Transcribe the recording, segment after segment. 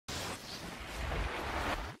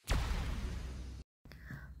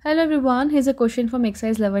Hello everyone, here's a question from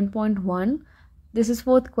exercise 11.1. This is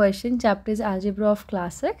fourth question, chapter is Algebra of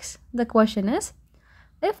class 6. The question is,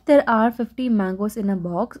 if there are 50 mangoes in a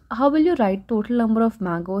box, how will you write total number of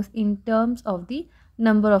mangoes in terms of the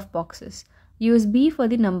number of boxes? Use b for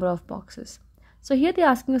the number of boxes. So here they are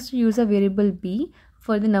asking us to use a variable b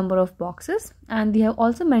for the number of boxes, and they have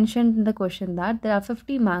also mentioned in the question that there are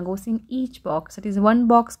 50 mangoes in each box. That is, one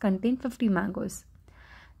box contains 50 mangoes.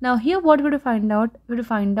 Now here what we're to find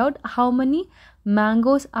out, how many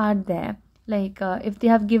mangoes are there. If they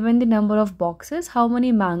have given the number of boxes, how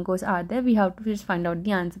many mangoes are there, we have to just find out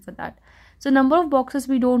the answer for that. So number of boxes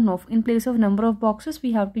we don't know. In place of number of boxes,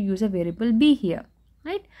 we have to use a variable b here,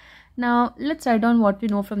 right? Now let's write down what we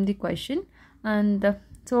know from the question. And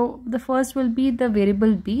so the first will be the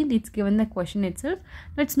variable b. It's given the question itself.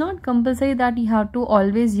 Now it's not compulsory that you have to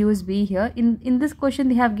always use b here. In this question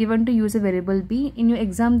they have given to use a variable b. In your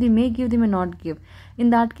exam they may give, they may not give.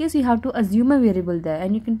 In that case you have to assume a variable there,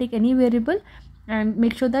 and you can take any variable and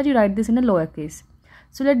make sure that you write this in a lowercase.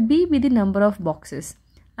 So let b be the number of boxes,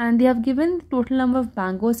 and they have given the total number of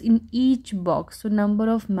mangoes in each box. So number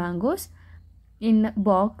of mangoes in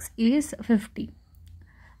box is 50.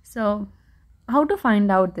 So how to find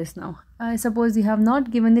out this now? I suppose they have not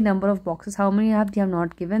given the number of boxes. How many they have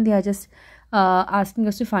not given. They are just asking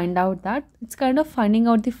us to find out that. It's kind of finding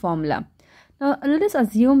out the formula. Now let us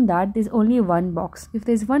assume that there's only one box. If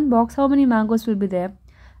there's one box, how many mangoes will be there?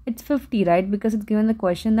 It's 50, right? Because it's given the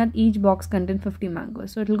question that each box contains 50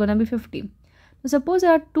 mangoes. So it will gonna be 50. Now suppose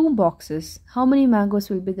there are two boxes. How many mangoes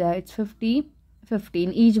will be there? It's 50, 50.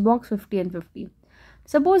 In each box, 50 and 50.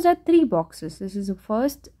 Suppose there are three boxes. This is the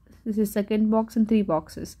first, this is second box, and three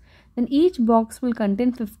boxes. Then each box will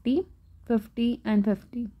contain 50, 50 and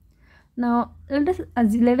 50. Now let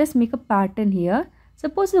us make a pattern here.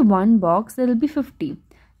 Suppose in one box there will be 50.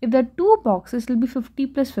 If there are two boxes, it will be 50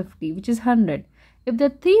 plus 50, which is 100. If there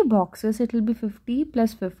are three boxes, it will be 50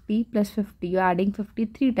 plus 50 plus 50. You are adding 50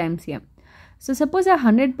 3 times here. So suppose there are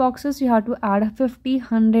 100 boxes, you have to add 50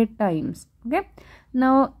 100 times. Okay.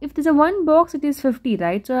 Now if there's a one box, it is 50,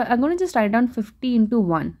 right? So I'm going to just write down 50 into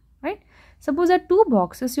 1. Right? Suppose there are two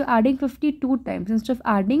boxes, you're adding 50 2 times. Instead of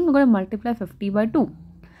adding, we're going to multiply 50 by 2.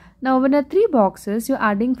 Now when there are three boxes, you're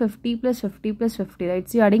adding 50 plus 50 plus 50, right?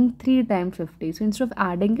 So you're adding 3 times 50. So instead of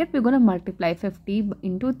adding it, we're going to multiply 50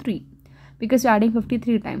 into 3, because you're adding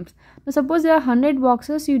 53 times. Now suppose there are 100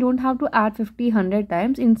 boxes, you don't have to add 50 100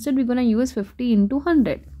 times. Instead we're going to use 50 into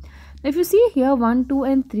 100. Now if you see here 1, 2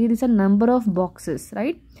 and 3, these are number of boxes,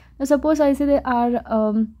 right? Now suppose I say there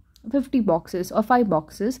are 50 boxes or 5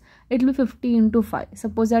 boxes, it will be 50 into 5.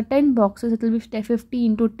 Suppose there are 10 boxes, it will be 50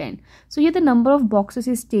 into 10. So here the number of boxes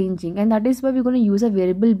is changing, and that is why we're going to use a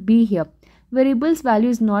variable b here. Variable's value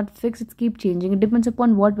is not fixed, it keeps changing. It depends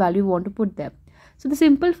upon what value you want to put there. So it's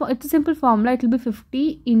a simple formula. It will be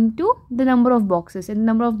 50 into the number of boxes, and the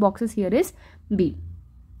number of boxes here is b.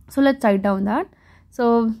 So let's write down that.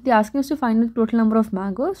 So they're asking us to find the total number of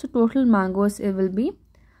mangoes. So total mangoes, it will be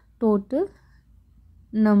total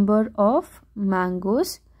number of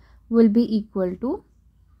mangoes will be equal to,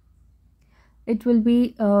 it will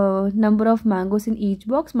be number of mangoes in each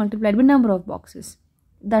box multiplied by number of boxes.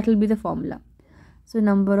 That will be the formula. So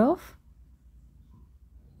number of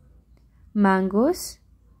mangoes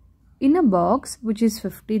in a box, which is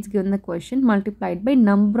 50, it's given the question, multiplied by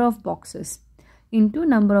number of boxes into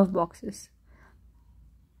number of boxes.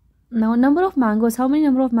 Now number of mangoes, how many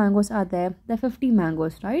number of mangoes are there? There are 50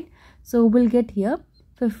 mangoes, right? So we'll get here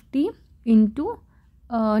 50 into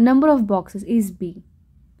number of boxes is b.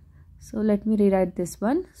 So let me rewrite this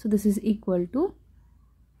one. So this is equal to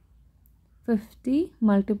 50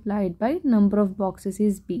 multiplied by number of boxes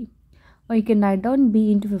is b. Or you can write down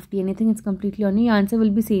b into 50. Anything, it's completely on your answer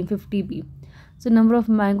will be same, 50b. So number of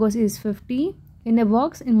mangoes is 50 in a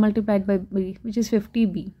box and multiplied by b, which is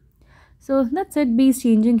 50b. So that's it. B is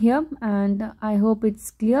changing here, and I hope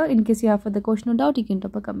it's clear. In case you have further question or doubt, you can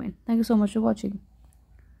drop a comment. Thank you so much for watching.